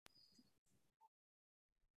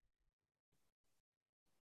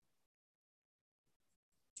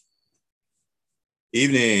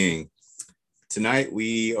Evening. Tonight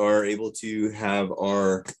we are able to have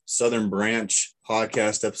our Southern Branch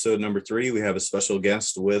podcast episode number 3. We have a special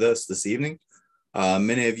guest with us this evening.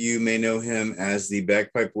 Many of you may know him as the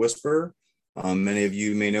Bagpipe Whisperer. Many of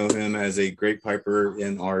you may know him as a great piper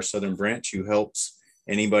in our Southern Branch who helps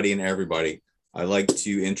anybody and everybody. I'd like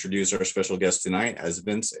to introduce our special guest tonight as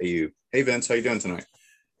Vince Ayub. Hey Vince, how you doing tonight?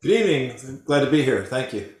 Good evening. Glad to be here.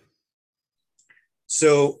 Thank you.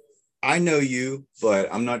 So I know you,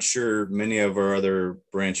 but I'm not sure many of our other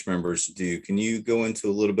branch members do. Can you go into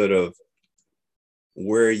a little bit of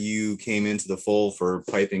where you came into the fold for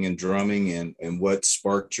piping and drumming and what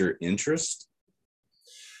sparked your interest?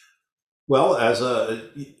 Well, as a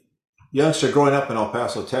youngster growing up in El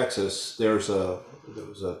Paso, Texas, there was a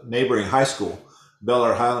neighboring high school, Bel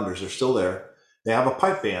Air Highlanders are still there. They have a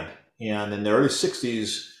pipe band, and in the early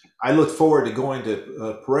 '60s, I looked forward to going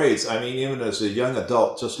to parades. I mean, even as a young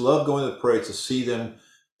adult, just loved going to the parades to see them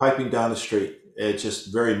piping down the street. It's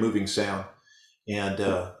just very moving sound. And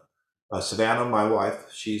Savannah, my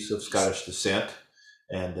wife, she's of Scottish descent,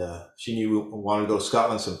 and she knew we wanted to go to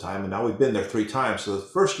Scotland sometime, and now we've been there 3 times. So the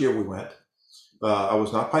first year we went, I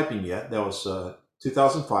was not piping yet. That was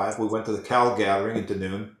 2005. We went to the Cal Gathering in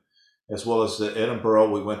Dunoon, as well as the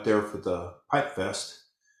Edinburgh. We went there for the Pipe Fest,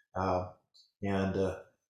 and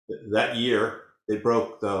that year they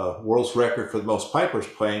broke the world's record for the most pipers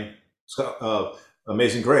playing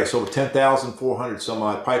Amazing Grace. Over 10,400 some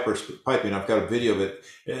odd pipers piping. I've got a video of it.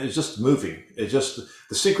 It's just moving. It's just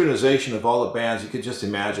the synchronization of all the bands. You could just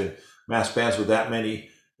imagine mass bands with that many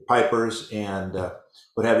pipers and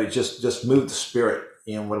what have you. Just moved the spirit.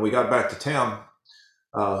 And when we got back to town,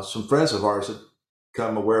 some friends of ours had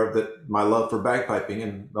become aware of that my love for bagpiping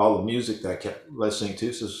and all the music that I kept listening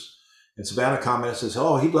to. And Savannah commented, says,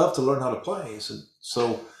 "Oh, he'd love to learn how to play."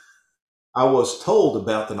 So I was told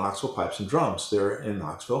about the Knoxville Pipes and Drums there in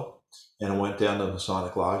Knoxville, and I went down to the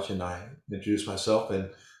Masonic Lodge and I introduced myself,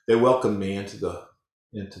 and they welcomed me into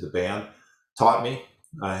the band, taught me.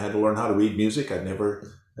 I had to learn how to read music. I'd never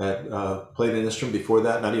had played an instrument before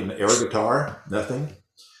that, not even an air guitar, nothing.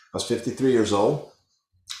 I was 53 years old,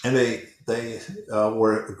 and they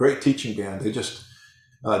were a great teaching band. They just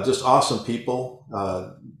awesome people.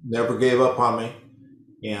 Never gave up on me,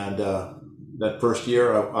 and that first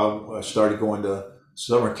year I started going to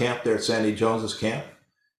summer camp there at Sandy Jones's camp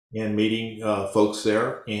and meeting folks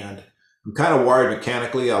there. And I'm kind of wired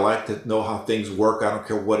mechanically. I like to know how things work. I don't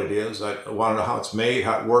care what it is. I want to know how it's made,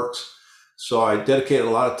 how it works. So I dedicated a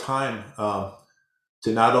lot of time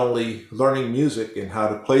to not only learning music and how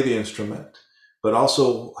to play the instrument, but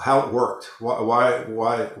also how it worked. Why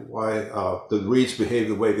the reeds behaved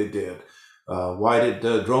the way they did. Why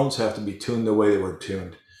did drones have to be tuned the way they were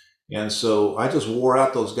tuned? And so I just wore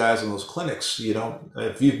out those guys in those clinics. You know,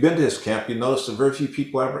 if you've been to his camp, you notice that very few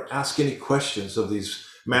people ever ask any questions of these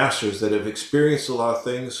masters that have experienced a lot of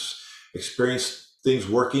things, experienced things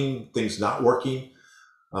working, things not working.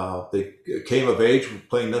 They came of age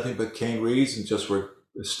playing nothing but cane reeds and just were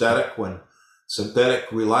ecstatic when synthetic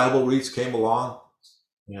reliable reeds came along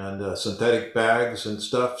and synthetic bags and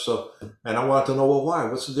stuff. So, and I wanted to know, well, why?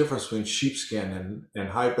 What's the difference between sheepskin and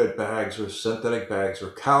hybrid bags or synthetic bags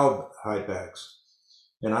or cow hide bags?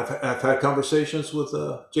 And I've had conversations with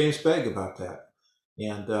James Begg about that.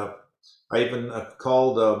 And I even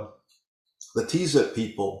called the T-Zip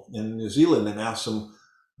people in New Zealand and asked them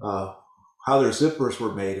how their zippers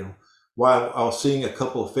were made and why I was seeing a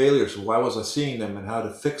couple of failures. Why was I seeing them and how to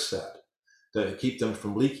fix that to keep them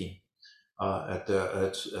from leaking at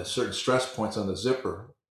certain stress points on the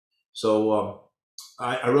zipper. So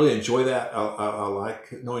I really enjoy that. I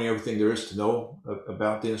like knowing everything there is to know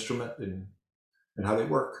about the instrument and how they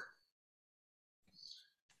work.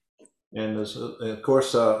 And of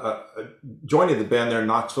course, joining the band there in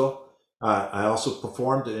Knoxville, I also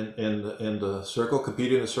performed in the circle,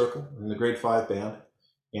 competed in the circle in the grade 5 band,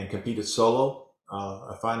 and competed solo.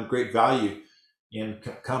 I find great value in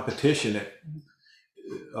competition.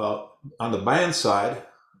 On the band side,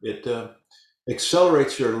 it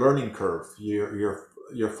accelerates your learning curve.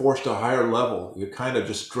 You're forced to a higher level. You're kind of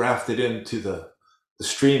just drafted into the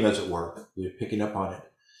stream, as it were. You're picking up on it,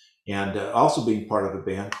 and also being part of the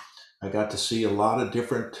band, I got to see a lot of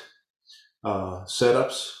different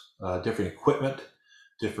setups, different equipment,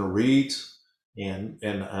 different reeds, and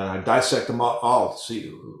I dissect them all to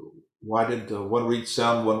see why did one reed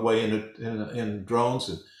sound one way in drones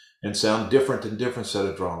and sound different in different set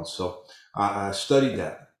of drones. So I studied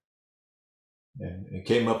that and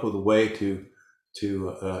came up with a way to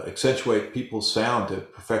accentuate people's sound to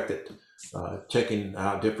perfect it, checking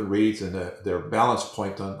out different reeds and their balance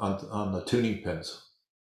point on the tuning pins.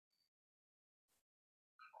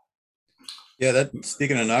 Yeah, that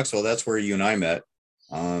speaking of Knoxville, that's where you and I met.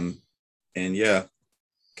 And yeah,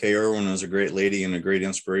 Kay Irwin was a great lady and a great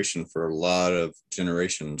inspiration for a lot of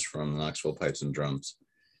generations from Knoxville Pipes and Drums.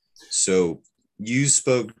 So you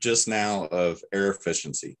spoke just now of air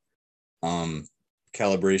efficiency,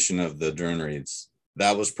 calibration of the drone reeds.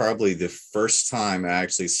 That was probably the first time I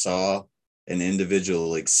actually saw an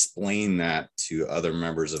individual explain that to other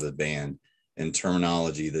members of the band in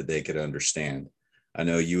terminology that they could understand. I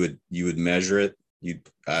know you would measure it.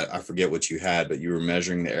 I forget what you had, but you were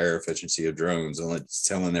measuring the air efficiency of drones and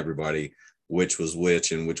telling everybody which was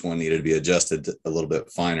which and which one needed to be adjusted a little bit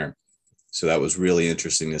finer. So that was really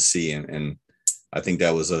interesting to see. And I think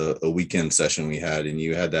that was a weekend session we had, and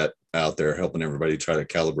you had that out there helping everybody try to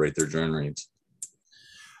calibrate their drone reeds.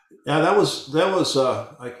 Yeah, that was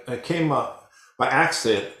I came up by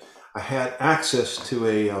accident. I had access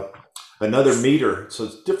to another meter, so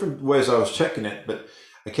it's different ways I was checking it, but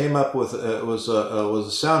I came up with it was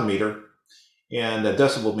a sound meter and a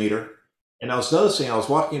decibel meter, and I was noticing I was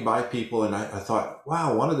walking by people, and I thought,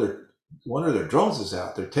 wow, one of their drones is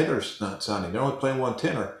out. Their tenor's not sounding. They're only playing one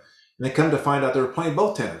tenor, and they come to find out they were playing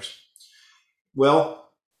both tenors.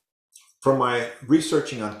 Well, from my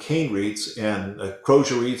researching on cane reeds and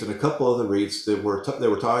Crozier reeds and a couple other reeds that they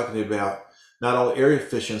were talking about not only air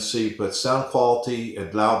efficiency but sound quality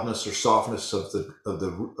and loudness or softness of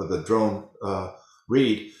the drone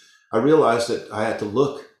reed, I realized that I had to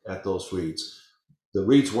look at those reeds. The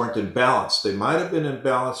reeds weren't in balance. They might have been in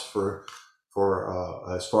balance for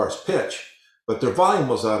as far as pitch, but their volume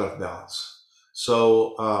was out of balance.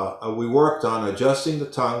 So we worked on adjusting the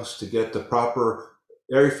tongues to get the proper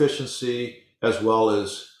air efficiency as well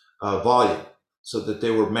as volume so that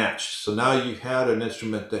they were matched. So now you had an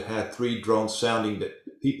instrument that had three drones sounding that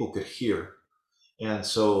people could hear. And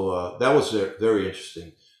so that was very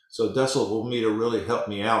interesting. So decibel meter really helped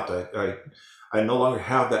me out. I no longer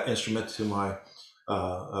have that instrument to my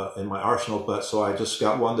in my arsenal, but so I just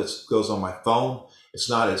got one that goes on my phone. It's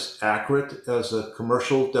not as accurate as a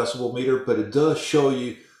commercial decibel meter, but it does show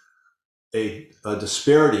you a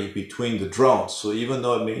disparity between the drones. So even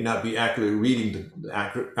though it may not be accurately reading the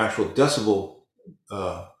actual decibel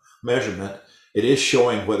measurement, it is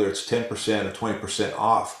showing whether it's 10% or 20%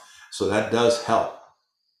 off. So that does help.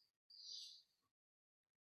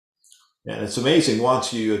 And it's amazing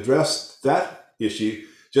once you address that issue,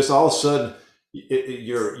 just all of a sudden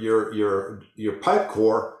your pipe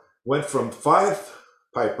core went from 5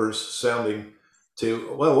 pipers sounding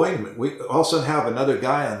to, well, wait a minute, we all of a sudden have another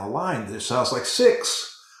guy on the line that sounds like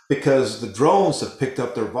 6 because the drones have picked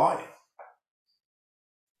up their volume.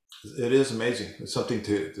 It is amazing. It's something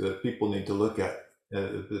that people need to look at.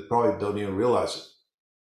 They probably don't even realize it.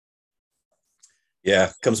 Yeah,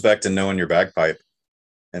 it comes back to knowing your bagpipe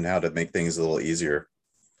and how to make things a little easier.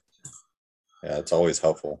 Yeah, it's always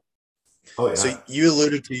helpful. Oh, yeah. So you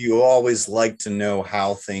alluded to you always like to know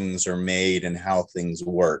how things are made and how things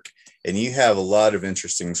work. And you have a lot of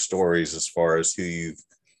interesting stories as far as who you've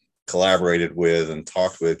collaborated with and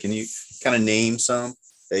talked with. Can you kind of name some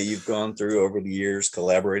that you've gone through over the years,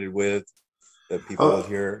 collaborated with, that people would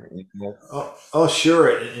hear? Oh,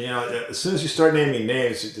 sure. You know, as soon as you start naming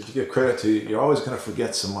names that you give credit to, you're always going to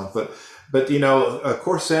forget someone. But you know, of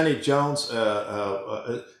course, Sandy Jones,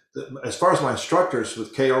 as far as my instructors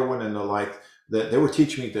with Kay Irwin and the like, they were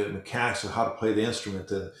teaching me the mechanics of how to play the instrument,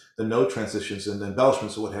 the note transitions and the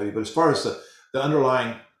embellishments and what have you. But as far as the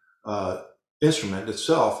underlying instrument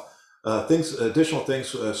itself, additional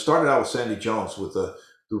things started out with Sandy Jones with the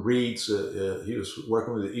reeds. He was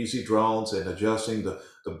working with the easy drones and adjusting the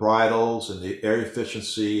bridles and the air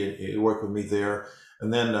efficiency, and he worked with me there.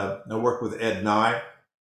 And then I worked with Ed Nye.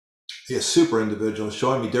 He's a super individual,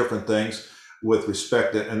 showing me different things with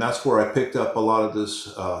respect to, and that's where I picked up a lot of this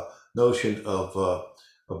notion of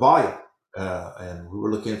volume. And we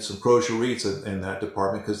were looking at some Crozier reeds in that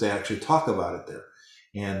department because they actually talk about it there.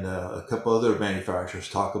 And a couple other manufacturers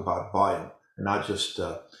talk about volume and not just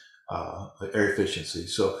air efficiency.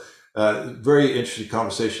 So very interesting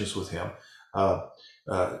conversations with him.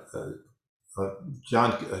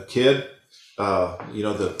 John Kidd, you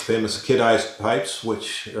know, the famous Kidd-ized pipes,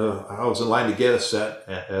 which I was in line to get a set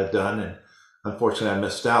done, and unfortunately I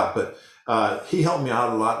missed out. But he helped me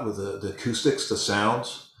out a lot with the acoustics, the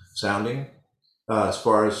sounding, as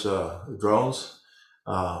far as drones,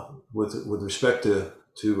 with respect to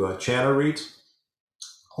Channer reeds.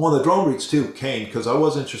 Well, the drone reeds too, cane, because I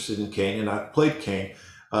was interested in cane, and I played cane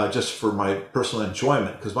just for my personal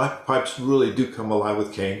enjoyment, because my pipes really do come alive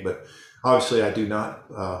with cane, but obviously I do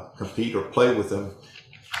not compete or play with them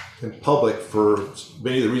in public for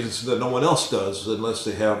many of the reasons that no one else does, unless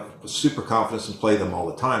they have super confidence and play them all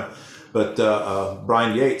the time. But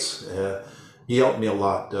Brian Yates, he helped me a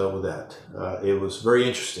lot with that. It was very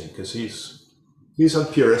interesting because he's a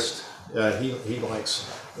purist. He likes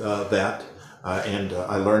that, and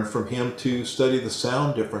I learned from him to study the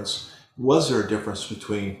sound difference. Was there a difference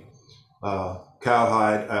between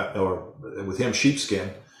cowhide or with him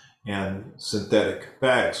sheepskin and synthetic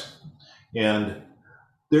bags? And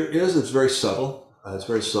there is. It's very subtle. It's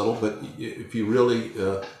very subtle, but if you really,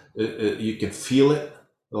 you can feel it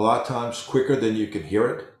a lot of times quicker than you can hear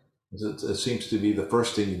it. It seems to be the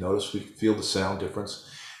first thing you notice. We feel the sound difference,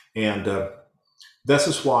 and this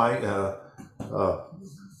is why.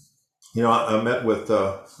 I met with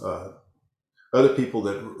other people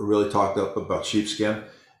that really talked up about sheepskin,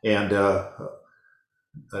 and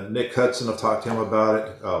Nick Hudson, I've talked to him about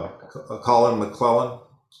it. Colin McClellan,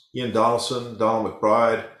 Ian Donaldson, Donald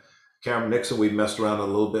McBride, Cameron Nixon. We messed around a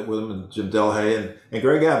little bit with him, and Jim Delhay, and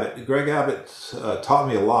Greg Abbott. Greg Abbott taught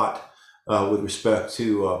me a lot with respect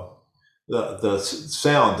to the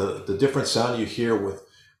sound, the different sound you hear with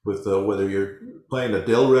whether you're playing a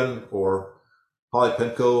Dilrin or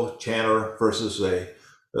polypenco chanter versus a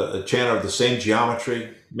chanter of the same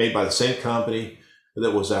geometry made by the same company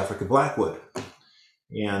that was African Blackwood.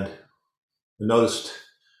 And I noticed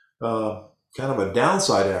kind of a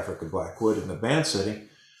downside of African Blackwood in the band setting.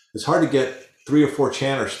 It's hard to get 3 or 4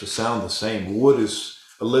 chanters to sound the same. Wood is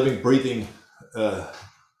a living, breathing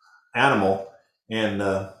animal, and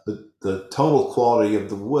the tonal quality of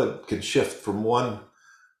the wood can shift from one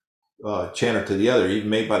chanter to the other, even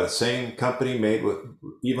made by the same company, made with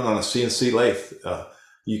even on a CNC lathe.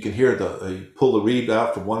 You can hear you pull the reed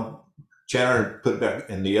out from one chanter and put it back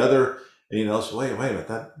in the other, and you know, so wait a minute,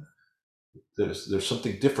 there's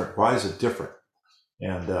something different. Why is it different?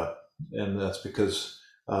 And that's because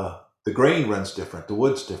the grain runs different, the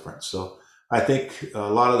wood's different. So I think a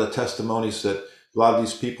lot of the testimonies that a lot of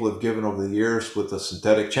these people have given over the years with the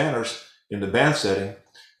synthetic chanters in the band setting,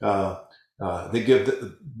 they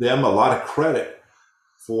give them a lot of credit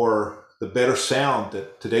for the better sound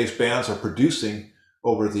that today's bands are producing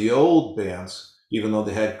over the old bands, even though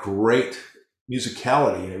they had great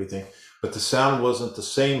musicality and everything. But the sound wasn't the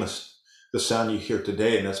same as the sound you hear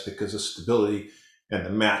today, and that's because of stability and the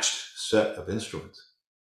matched set of instruments.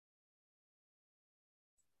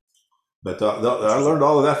 But I learned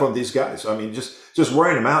all of that from these guys. I mean, just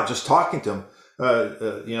wearing them out, just talking to them,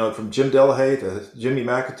 from Jim Delahaye to Jimmy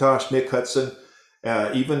McIntosh, Nick Hudson,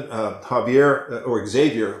 even Javier or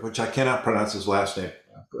Xavier, which I cannot pronounce his last name.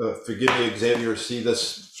 Forgive me, Xavier, see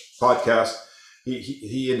this podcast.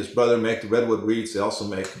 He and his brother make the Redwood Reeds. They also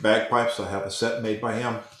make bagpipes. I have a set made by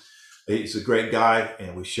him. He's a great guy,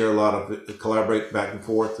 and we share a lot of collaborate back and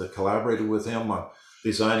forth. I collaborated with him on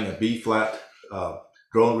designing a B-flat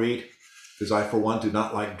drone reed, because I, for one, do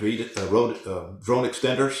not like drone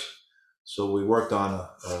extenders. So we worked on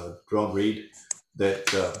a drone reed that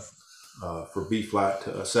for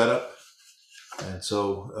B-flat setup. And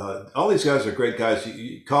so all these guys are great guys.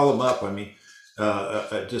 You call them up. I mean,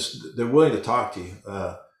 they're willing to talk to you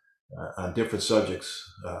on different subjects.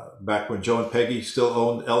 Back when Joe and Peggy still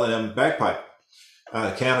owned L&M Bagpipe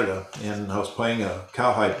Canada, and I was playing a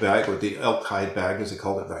cowhide bag, or the elk hide bag as they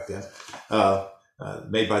called it back then,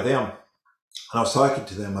 made by them. And I was talking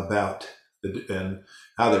to them about and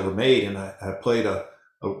how they were made, and I played a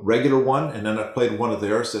regular one, and then I played one of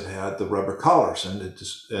theirs that had the rubber collars,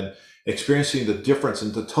 and experiencing the difference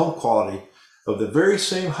in the tone quality of the very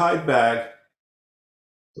same hide bag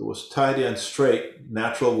that was tied in straight,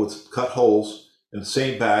 natural with cut holes, in the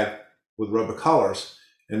same bag with rubber collars,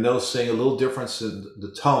 and noticing a little difference in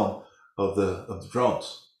the tone of the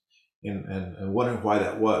drones, and wondering why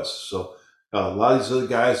that was. So a lot of these other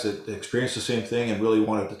guys that experienced the same thing and really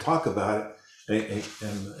wanted to talk about it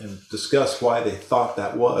and discuss why they thought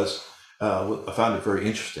that was, I found it very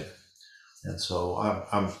interesting. And so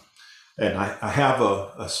I have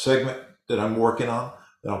a segment that I'm working on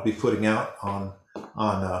that I'll be putting out on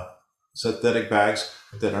synthetic bags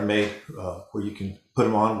that are made where you can put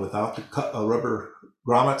them on without the rubber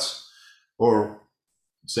grommets, or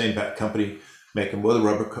same company make them with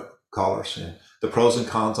rubber collars, and the pros and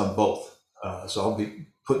cons on both. So I'll be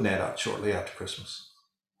putting that out shortly after Christmas.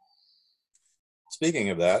 Speaking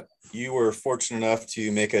of that, you were fortunate enough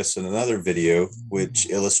to make us another video which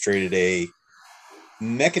illustrated a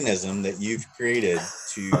mechanism that you've created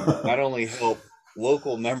to not only help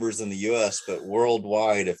local members in the US, but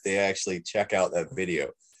worldwide if they actually check out that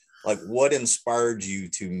video. Like, what inspired you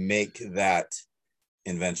to make that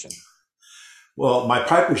invention? Well, my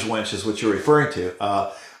piper's winch is what you're referring to.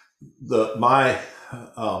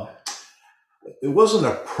 it wasn't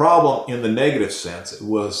a problem in the negative sense. It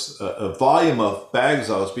was a volume of bags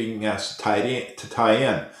I was being asked to tie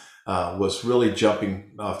in was really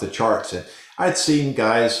jumping off the charts. And I'd seen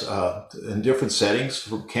guys in different settings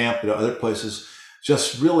from camp to other places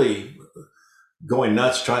just really going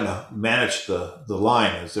nuts trying to manage the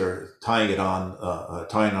line as they're tying on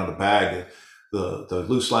a bag. The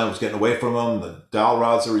loose line was getting away from them. The dowel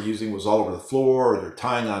rods they were using was all over the floor. Or they're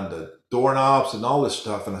tying on the doorknobs and all this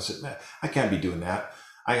stuff. And I said, man, I can't be doing that.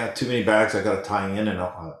 I got too many bags I got to tie in, and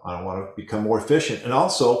I want to become more efficient. And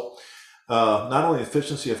also, not only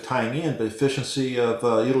efficiency of tying in, but efficiency of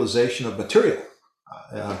utilization of material.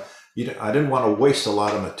 I didn't want to waste a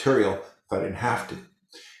lot of material if I didn't have to.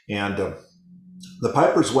 And the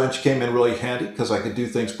Piper's winch came in really handy because I could do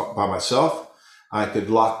things by myself. I could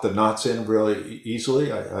lock the knots in really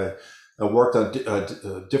easily. I worked on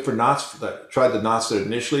different knots. I tried the knots that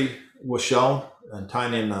initially was shown and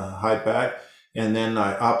tying in a hide bag. And then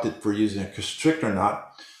I opted for using a constrictor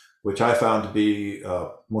knot, which I found to be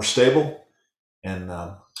more stable and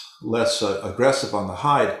less aggressive on the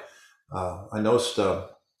hide. I noticed a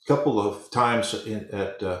couple of times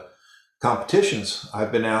at competitions,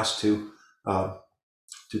 I've been asked to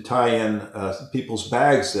tie in people's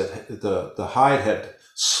bags that the hide had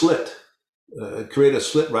slit, create a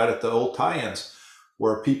slit right at the old tie-ins,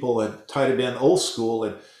 where people had tied it in old school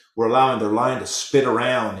and were allowing their line to spin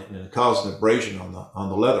around and cause an abrasion on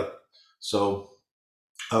the leather. So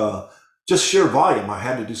just sheer volume, I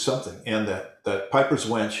had to do something, and that Piper's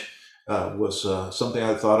winch was something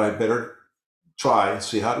I thought I'd better try and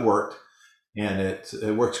see how it worked, and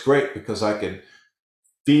it works great because I can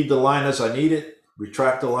feed the line as I need it,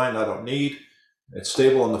 retract the line I don't need. It's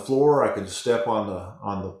stable on the floor. I can just step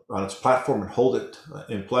on its platform and hold it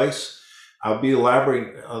in place. I'll be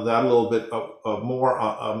elaborating that a little bit more.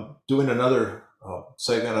 I'm doing another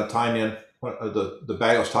segment on tying in the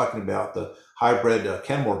bag I was talking about, the hybrid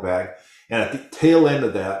Kenmore bag, and at the tail end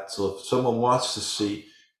of that. So if someone wants to see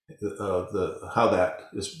how that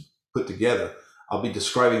is put together, I'll be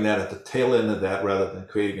describing that at the tail end of that rather than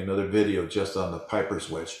creating another video just on the Piper's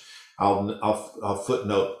winch. I'll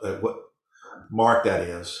footnote what mark that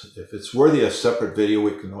is. If it's worthy of a separate video,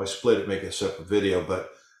 we can always split it, make it a separate video. But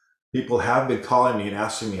people have been calling me and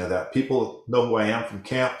asking me of that. People know who I am from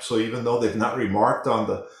camp, so even though they've not remarked on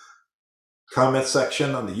the comment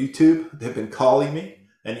section on the YouTube, they've been calling me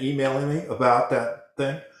and emailing me about that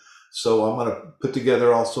thing. So I'm going to put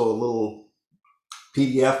together also a little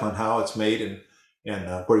PDF on how it's made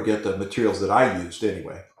and where to get the materials that I used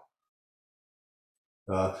anyway.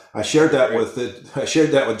 I shared that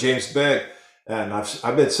with James Begg, and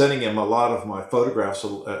I've been sending him a lot of my photographs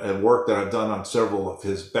and work that I've done on several of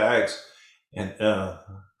his bags, and I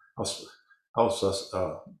was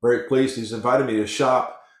very pleased. He's invited me to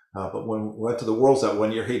shop, but when we went to the Worlds that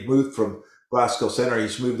one year, he'd moved from Glasgow Center.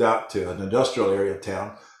 He's moved out to an industrial area of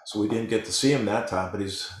town, so we didn't get to see him that time. But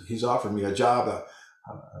he's offered me a job.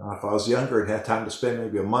 If I was younger and had time to spend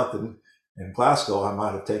maybe a month in Glasgow, I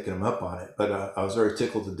might have taken him up on it, but I was very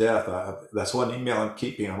tickled to death. That's one email I'm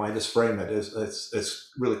keeping. I might just frame it.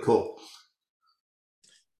 It's really cool.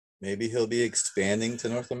 Maybe he'll be expanding to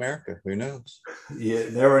North America. Who knows? You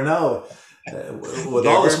never know. With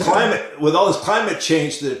all this climate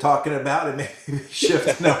change that they're talking about, it may be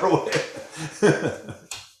shifting our way.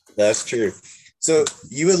 That's true. So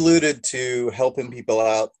you alluded to helping people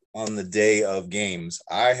out on the day of games.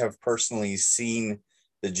 I have personally seen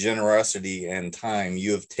the generosity and time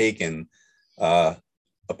you have taken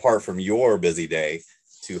apart from your busy day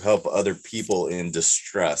to help other people in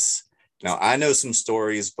distress. Now, I know some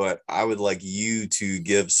stories, but I would like you to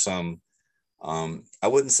give some, I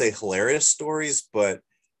wouldn't say hilarious stories, but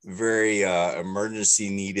very emergency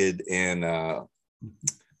needed and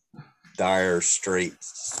dire straight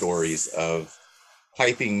stories of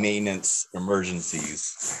piping maintenance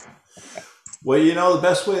emergencies. Well, the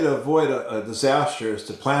best way to avoid a disaster is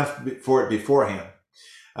to plan for it beforehand.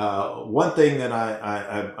 One thing that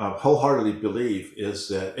I wholeheartedly believe is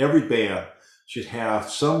that every band should have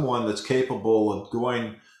someone that's capable of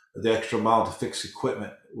going the extra mile to fix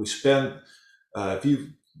equipment. We spend, if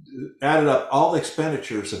you added up all the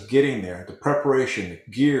expenditures of getting there, the preparation,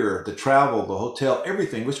 the gear, the travel, the hotel,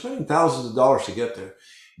 everything, we're spending thousands of dollars to get there.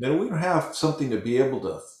 Then we don't have something to be able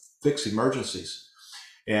to fix emergencies.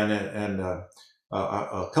 And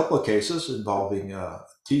a couple of cases involving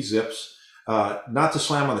T-zips, not to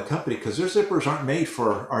slam on the company, because their zippers aren't made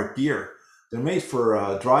for our gear. They're made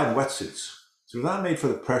for dry and wetsuits. So they're not made for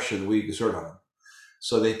the pressure that we exert on them.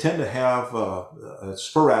 So they tend to have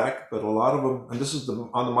sporadic, but a lot of them, and this is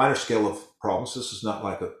on the minor scale of problems. This is not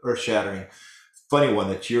like an earth-shattering funny one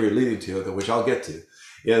that you're leading to, which I'll get to,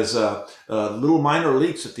 is little minor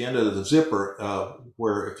leaks at the end of the zipper,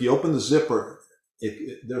 where if you open the zipper,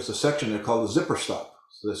 there's a section there called the zipper stop.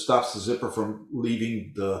 So that stops the zipper from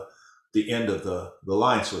leaving the end of the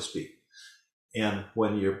line, so to speak. And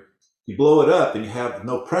when you blow it up and you have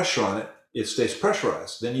no pressure on it, it stays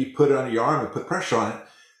pressurized. Then you put it under your arm and put pressure on it.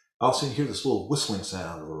 All of a sudden you hear this little whistling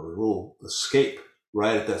sound or a little escape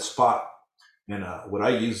right at that spot. And what I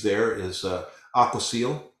use there is Aqua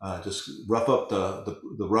Seal. Just rough up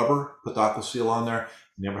the rubber, put the Aqua Seal on there.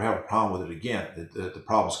 You never have a problem with it again. The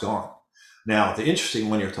problem's gone. Now, the interesting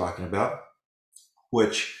one you're talking about,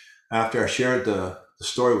 which after I shared the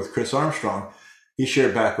story with Chris Armstrong, he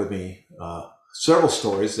shared back with me several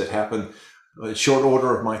stories that happened in short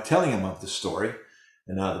order of my telling him of the story.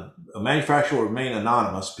 And the manufacturer will remain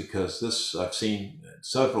anonymous because this I've seen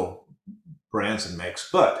several brands and makes,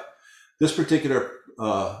 but this particular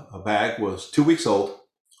bag was 2 weeks old.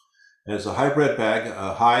 It's a hybrid bag,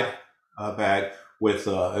 a hide bag with,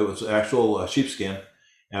 it was actual sheepskin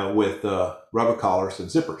with rubber collars and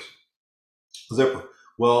zipper.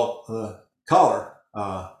 Well, the collar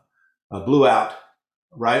blew out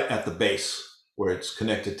right at the base where it's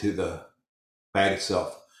connected to the bag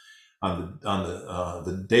itself on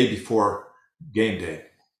the day before game day.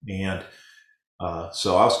 And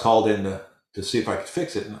so I was called in to see if I could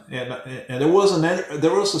fix it. And there was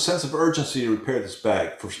a sense of urgency to repair this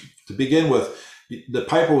bag. To begin with, the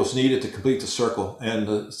piper was needed to complete the circle. And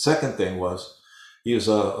the second thing was, he was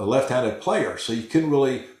a left-handed player, so you couldn't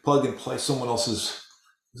really plug and play someone else's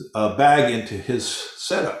bag into his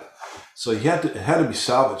setup. So it had to be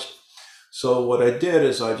salvaged. So what I did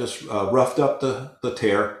is I just roughed up the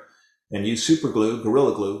tear and used super glue,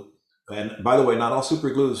 Gorilla Glue. And by the way, not all super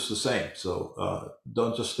glue is the same. So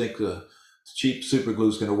don't just think the cheap super glue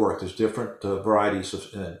is going to work. There's different varieties of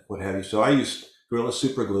and what have you. So I used Gorilla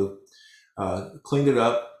Super Glue, cleaned it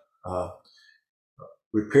up,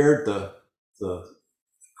 repaired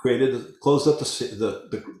closed up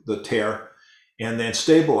the tear, and then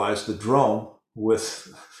stabilized the drone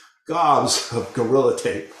with gobs of Gorilla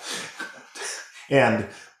Tape. And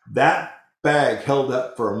that bag held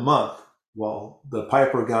up for a month while the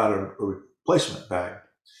piper got a replacement bag.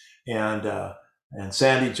 And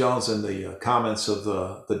Sandy Jones in the comments of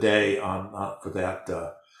the day on for that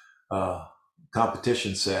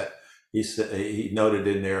competition set, he noted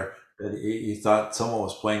in there that he thought someone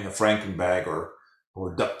was playing a Franken bag or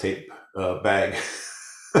duct tape bag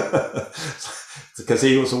because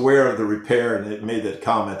he was aware of the repair and it made that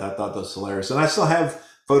comment. I thought that was hilarious. And I still have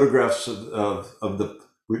photographs of the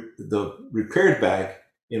repaired bag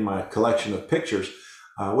in my collection of pictures.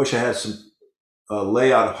 I wish I had some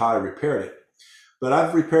layout of how I repaired it. But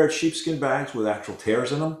I've repaired sheepskin bags with actual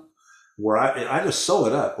tears in them, where I just sew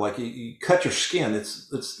it up like you cut your skin. It's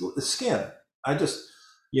skin. I just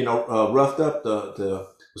roughed up the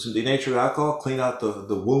denatured alcohol, clean out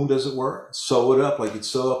the wound as it were, sew it up like you'd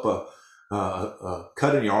sew up a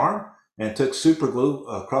cut in your arm, and took super glue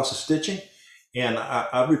across the stitching. And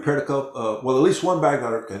I've repaired a couple, well, at least one bag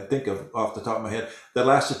that I can think of off the top of my head that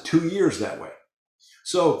lasted 2 years that way.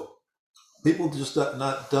 So people just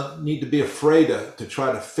don't need to be afraid to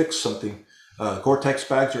try to fix something. Gore-Tex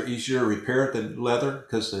bags are easier to repair than leather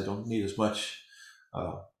because they don't need as much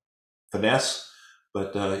finesse.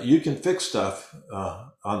 But you can fix stuff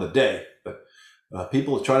on the day. But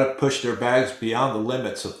people try to push their bags beyond the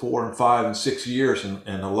limits of 4 and 5 and 6 years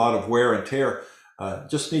and a lot of wear and tear.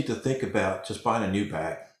 Just need to think about just buying a new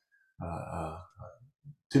bag.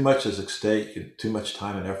 Too much is at stake, too much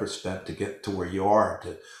time and effort spent to get to where you are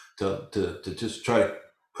to just try to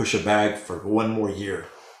push a bag for one more year.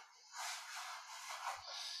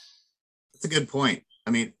 That's a good point.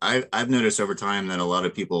 I mean, I've noticed over time that a lot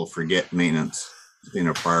of people forget maintenance being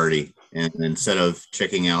a priority, and instead of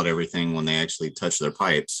checking out everything when they actually touch their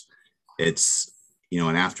pipes, it's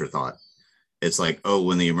an afterthought. It's like, oh,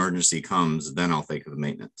 when the emergency comes, then I'll think of the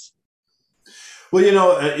maintenance. Well,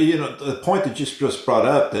 the point that you just brought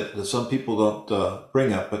up that some people don't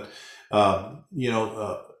bring up, but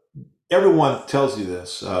everyone tells you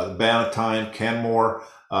this. Bannatyne, Canmore,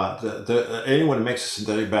 anyone who makes a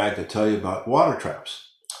synthetic bag to tell you about water traps.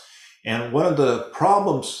 And one of the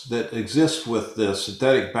problems that exists with the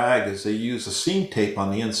synthetic bag is they use a seam tape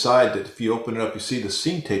on the inside that if you open it up, you see the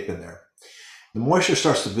seam tape in there. The moisture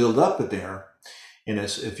starts to build up in there. And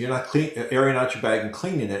if you're not airing out your bag and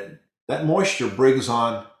cleaning it, that moisture brings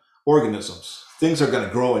on organisms. Things are going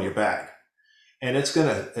to grow in your bag. And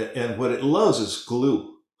and what it loves is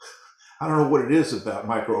glue. I don't know what it is about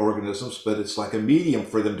microorganisms, but it's like a medium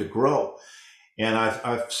for them to grow. And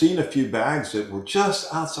I've seen a few bags that were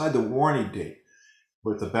just outside the warranty date.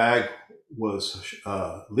 where the bag was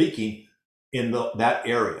leaking in that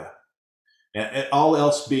area, and all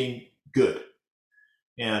else being good.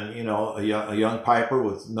 And a young piper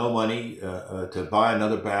with no money to buy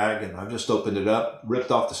another bag, and I just opened it up,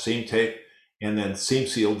 ripped off the seam tape, and then seam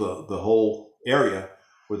sealed the whole area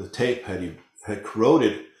where the tape had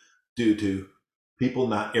corroded due to people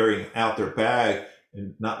not airing out their bag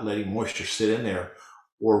and not letting moisture sit in there,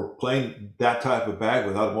 or playing that type of bag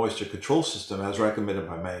without a moisture control system as recommended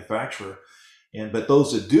by manufacturer. But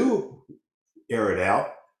those that do air it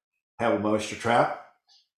out, have a moisture trap,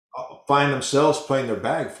 find themselves playing their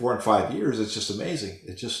bag 4 and 5 years. It's just amazing.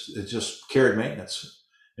 It's just care and maintenance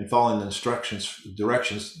and following the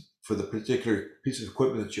directions for the particular piece of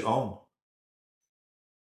equipment that you own.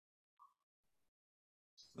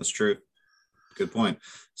 That's true. Good point.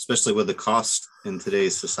 Especially with the cost in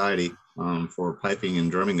today's society for piping and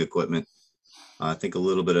drumming equipment. I think a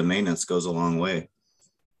little bit of maintenance goes a long way.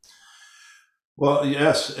 Well,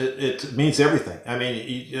 yes, it means everything. I mean,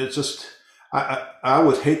 it's just, I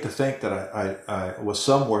would hate to think that I was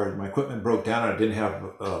somewhere and my equipment broke down and I didn't have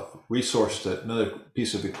a resource to another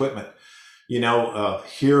piece of equipment.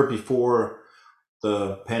 Here before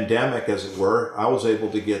the pandemic, as it were, I was able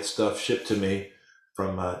to get stuff shipped to me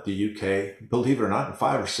from the UK, believe it or not, in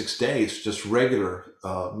 5 or 6 days, just regular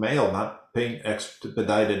mail, not paying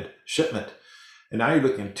expedited shipment. And now you're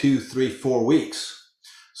looking 2, 3, 4 weeks.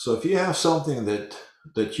 So if you have something that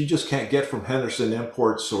you just can't get from Henderson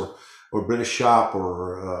Imports or British Shop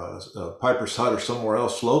or Piper's Hut or somewhere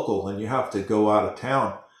else local, and you have to go out of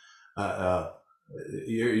town, out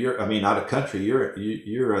of country,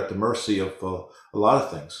 you're at the mercy of a lot of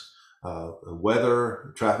things,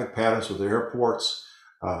 weather, traffic patterns with the airports,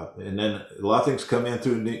 and then a lot of things come in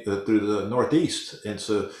through the Northeast, and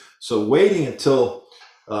so waiting until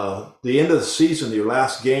the end of the season, your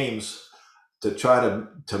last games, to try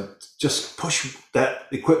to just push that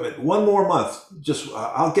equipment one more month. Just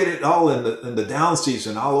I'll get it all in the down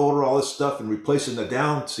season. I'll order all this stuff and replace it in the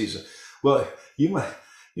down season. Well, you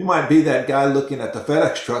might be that guy looking at the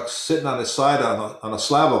FedEx truck sitting on his side on a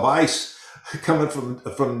slab of ice coming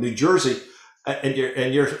from New Jersey, and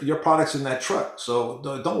your product's in that truck. So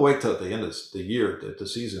don't wait till the end of the year, the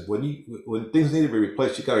season. When things need to be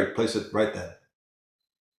replaced, you got to replace it right then.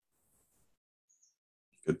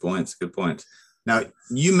 Good points. Good points. Now,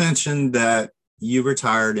 you mentioned that you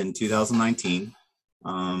retired in 2019.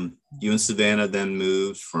 You and Savannah then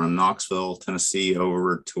moved from Knoxville, Tennessee,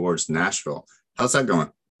 over towards Nashville. How's that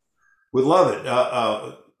going? We love it.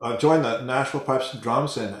 I joined the Nashville Pipes and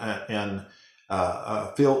Drums, and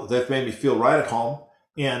feel they've made me feel right at home.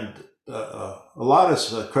 And a lot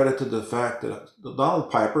is credit to the fact that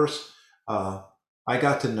Donald Pipers I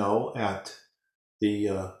got to know at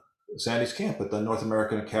the Sandy's camp at the North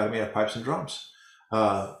American Academy of Pipes and Drums.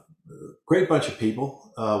 Great bunch of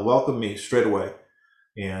people welcomed me straight away,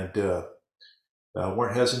 and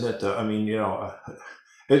weren't hesitant.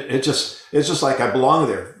 It's just like I belong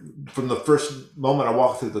there from the first moment I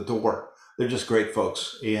walk through the door. They're just great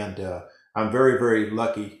folks, and I'm very, very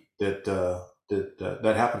lucky that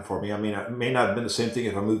that happened for me. I mean, it may not have been the same thing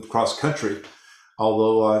if I moved cross country,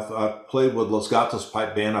 although I've played with Los Gatos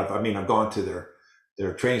Pipe Band. I've gone to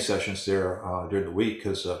their training sessions there during the week,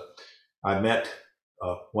 because I met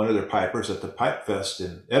one of their pipers at the Pipe Fest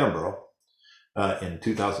in Edinburgh in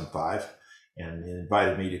 2005, and he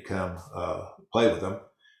invited me to come play with them.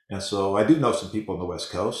 And so I do know some people on the West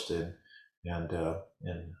Coast, and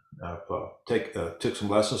I've took some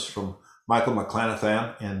lessons from Michael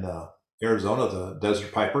McClanathan in Arizona, the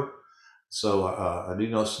Desert Piper. So I do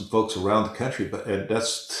know some folks around the country, and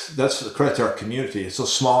that's a credit to our community. It's so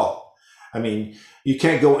small. I mean, you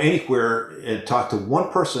can't go anywhere and talk to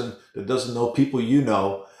one person that doesn't know people you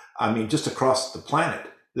know. I mean, just across the planet.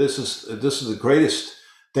 This is the greatest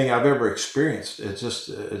thing I've ever experienced. It's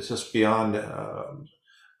just beyond.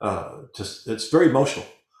 It's very emotional.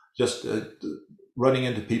 Just running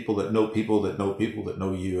into people that know people that know people that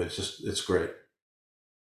know you. It's great.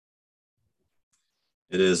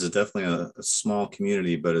 It is. It's definitely a small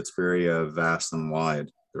community, but it's very vast and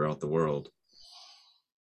wide throughout the world.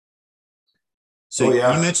 So You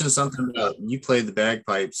mentioned something about you played the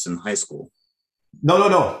bagpipes in high school.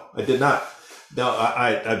 No, I did not. No,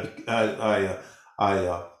 I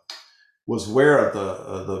was aware of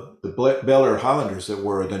the Bel Air Highlanders that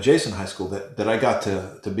were at adjacent high school that I got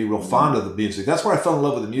to be real fond of the music. That's where I fell in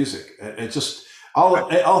love with the music. It just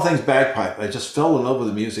all things bagpipe. I just fell in love with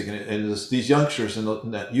the music, and these youngsters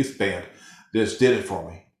in that youth band just did it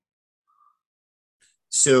for me.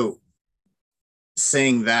 So,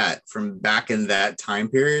 saying that from back in that time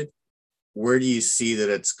period, where do you see that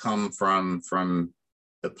it's come from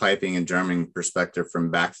the piping and drumming perspective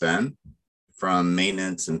from back then, from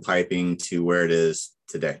maintenance and piping to where it is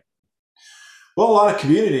today? Well, a lot of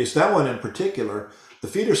communities, that one in particular, the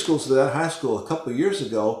feeder schools to that high school a couple of years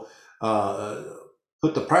ago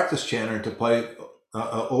put the practice chanter into play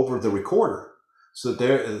over the recorder. So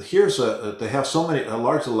they have so many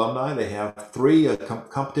large alumni. They have 3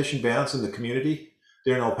 competition bands in the community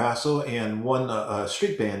there in El Paso and 1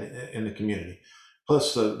 street band in the community.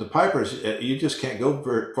 Plus the pipers, you just can't go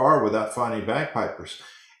very far without finding bagpipers.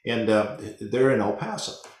 And they're in El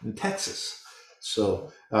Paso, in Texas.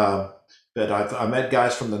 So, but I met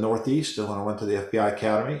guys from the Northeast when I went to the FBI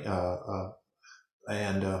Academy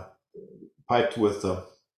and piped with the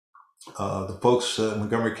folks in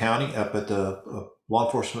Montgomery County up at the Law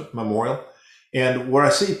Enforcement Memorial. And where I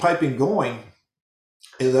see piping going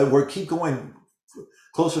is that we keep going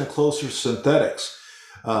closer and closer to synthetics.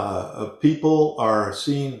 People are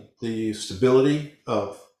seeing the stability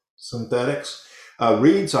of synthetics.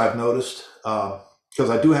 Reeds, I've noticed, because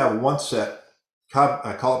I do have 1 set.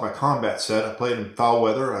 I call it my combat set. I played in foul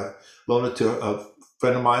weather. I loaned it to a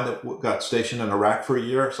friend of mine that got stationed in Iraq for a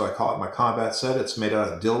year, so I call it my combat set. It's made out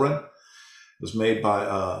of Dilron. It was made by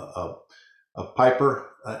a piper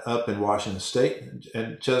up in Washington State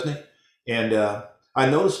and Chesney. And I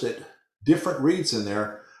noticed that different reeds in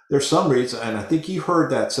there. There's some reeds, and I think you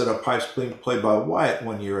heard that set of pipes being played by Wyatt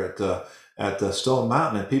when you were at the Stone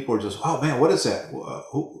Mountain, and people were just, oh man, what is that?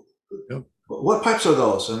 Yep. What pipes are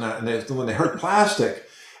those? And when they heard plastic,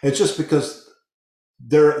 it's just because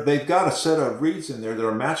they've got a set of reeds in there that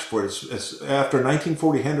are matched for it. It's after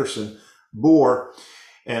 1940 Henderson bore,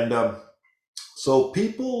 and so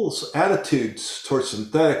people's attitudes towards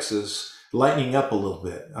synthetics is lightening up a little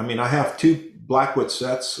bit. I mean, I have 2 Blackwood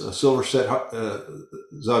sets, a silver set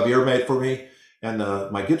Xavier made for me, and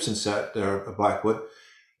my Gibson set, a Blackwood,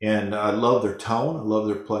 and I love their tone, I love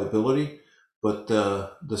their playability. But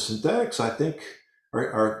the synthetics, I think,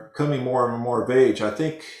 are coming more and more of age. I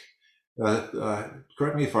think,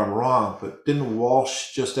 correct me if I'm wrong, but didn't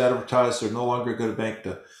Walsh just advertise they're no longer going to make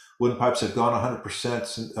the wooden pipes have gone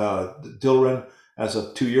 100% Dilron as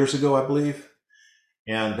of 2 years ago, I believe?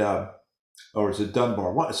 And, or is it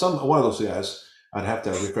Dunbar? One of those guys. I'd have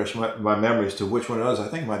to refresh my memory as to which one it was. I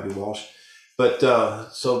think it might be Walsh. But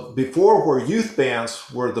so before, where youth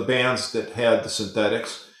bands were the bands that had the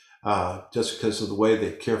synthetics, just because of the way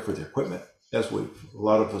they care for their equipment, as a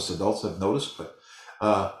lot of us adults have noticed. But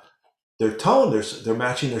their tone, they're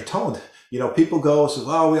matching their tone. You know, people go and say,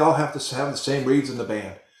 "Oh, we all have to have the same reeds in the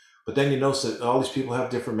band," but then you notice that all these people have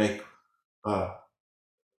different make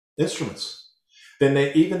instruments. Then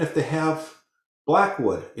even if they have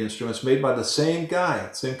Blackwood instruments made by the same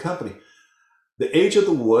guy, same company, the age of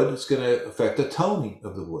the wood is going to affect the toning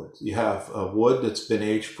of the wood. You have a wood that's been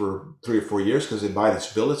aged for 3 or 4 years because they buy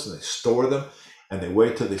these billets and they store them and they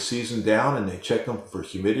wait till they season down and they check them for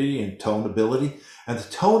humidity and tonability. And the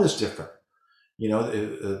tone is different. You know,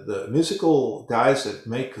 the musical guys that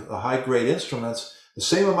make high grade instruments, the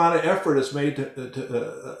same amount of effort is made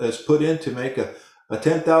is put in to make a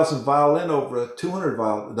 $10,000 violin over a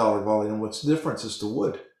 $200 violin. What's the difference is the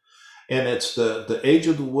wood. And it's the age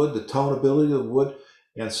of the wood, the tonability of the wood.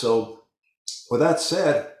 And so with that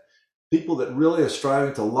said, people that really are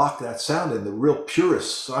striving to lock that sound in, the real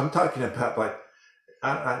purists, I'm talking about, like,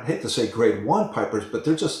 I hate to say grade 1 pipers, but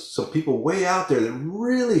they're just some people way out there that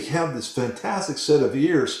really have this fantastic set of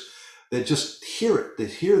ears that just hear it. They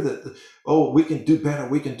hear that, oh, we can do better,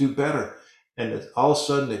 we can do better. And all of a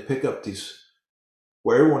sudden they pick up these,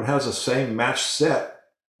 where everyone has the same matched set,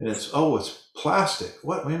 and it's plastic.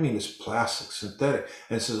 What do you mean it's plastic, synthetic?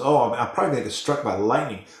 And it says, oh, I'm probably going to get struck by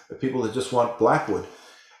lightning. The people that just want Blackwood,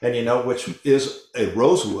 and you know, which is a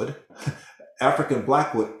rosewood. African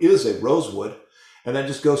Blackwood is a rosewood. And that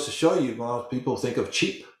just goes to show you, well, people think of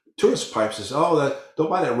cheap tourist pipes as, oh, don't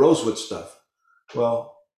buy that rosewood stuff.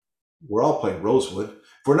 Well, we're all playing rosewood.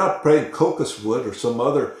 If we're not playing cocos wood or some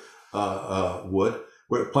other wood,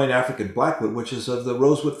 we're playing African Blackwood, which is of the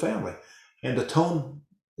rosewood family. And the tone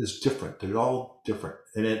is different. They're all different.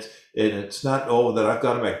 And it's not, oh, that I've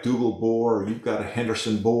got a McDougall bore or you've got a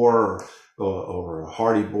Henderson bore or a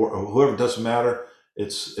Hardy bore or whoever, it doesn't matter.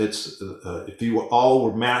 It's if you all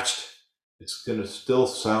were matched, it's going to still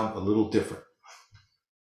sound a little different.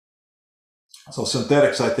 So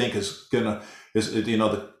synthetics, I think, is you know,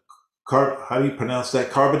 the how do you pronounce that?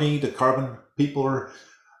 Carbony, the carbon people are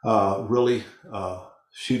really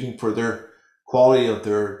shooting for their quality of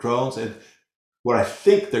their drones. And what I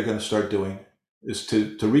think they're going to start doing is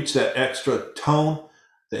to reach that extra tone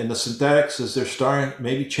in the synthetics, is they're starting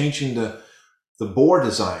maybe changing the bore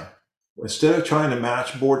design. Instead of trying to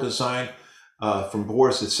match bore design from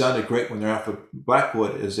boards that sounded great when they're after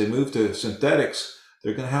blackwood. As they move to synthetics,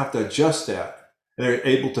 they're going to have to adjust that. And they're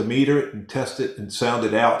able to meter it and test it and sound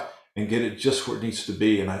it out and get it just where it needs to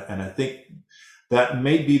be. And I think that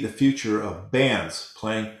may be the future of bands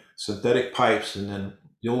playing synthetic pipes, and then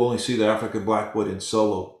you'll only see the African blackwood in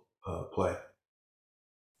solo play.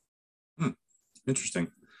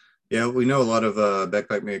 Interesting. Yeah, we know a lot of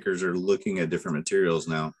bagpipe makers are looking at different materials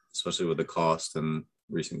now, especially with the cost and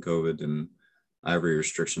recent COVID and ivory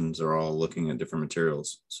restrictions are all looking at different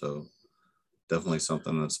materials. So definitely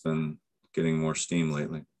something that's been getting more steam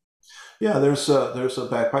lately. Yeah, there's a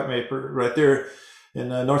bagpipe maker right there in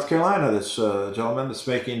North Carolina. This gentleman that's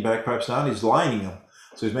making bagpipes now, and he's lining them.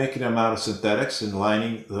 So he's making them out of synthetics and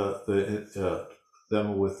lining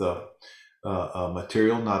them with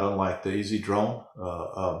material not unlike the Easy Drone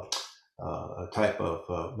type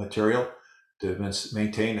of material to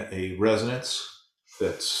maintain a resonance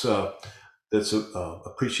that's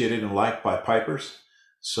appreciated and liked by pipers.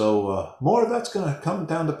 So more of that's going to come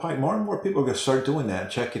down the pipe. More and more people are going to start doing that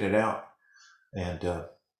and checking it out, and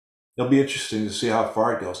it'll be interesting to see how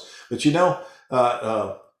far it goes. But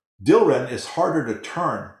Dilren is harder to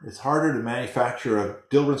turn. It's harder to manufacture a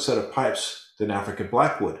Dilren set of pipes than African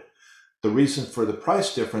blackwood. The reason for the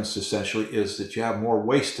price difference essentially is that you have more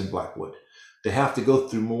waste in blackwood. They have to go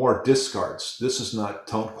through more discards. This is not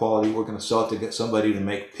tone quality. We're going to sell it to get somebody to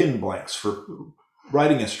make pin blanks for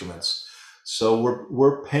writing instruments. So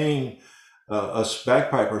we're paying, us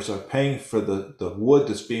bagpipers are paying for the wood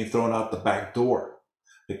that's being thrown out the back door,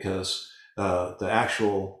 because the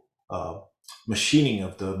actual machining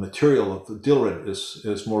of the material of the Dilren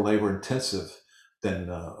is more labor intensive than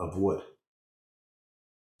of wood.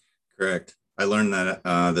 Correct. I learned that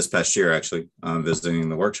this past year, actually, visiting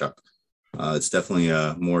the workshop. It's definitely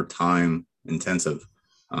more time intensive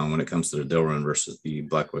when it comes to the Dilren versus the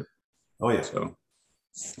blackwood. Oh, yeah. So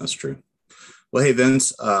that's true. Well, hey,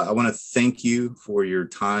 Vince, I want to thank you for your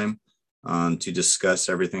time to discuss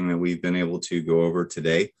everything that we've been able to go over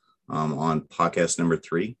today on podcast number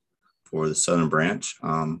 3 for the Southern Branch.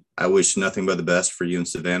 I wish nothing but the best for you in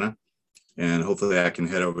Savannah. And hopefully I can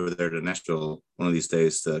head over there to Nashville one of these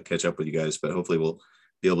days to catch up with you guys. But hopefully we'll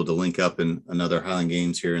be able to link up in another Highland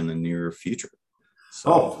Games here in the near future.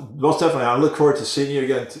 So, most definitely. I look forward to seeing you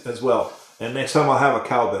again as well. And next time I'll have a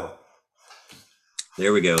cowbell.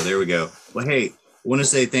 There we go. There we go. Well, hey, I want to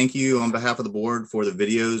say thank you on behalf of the board for the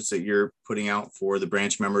videos that you're putting out for the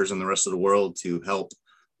branch members and the rest of the world to help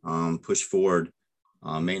push forward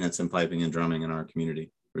maintenance and piping and drumming in our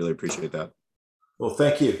community. Really appreciate that. Well,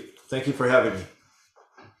 thank you. Thank you for having me.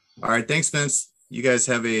 All right. Thanks, Vince. You guys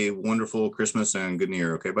have a wonderful Christmas and good New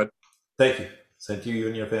Year. Okay, bud? Thank you. Same to you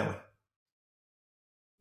and your family.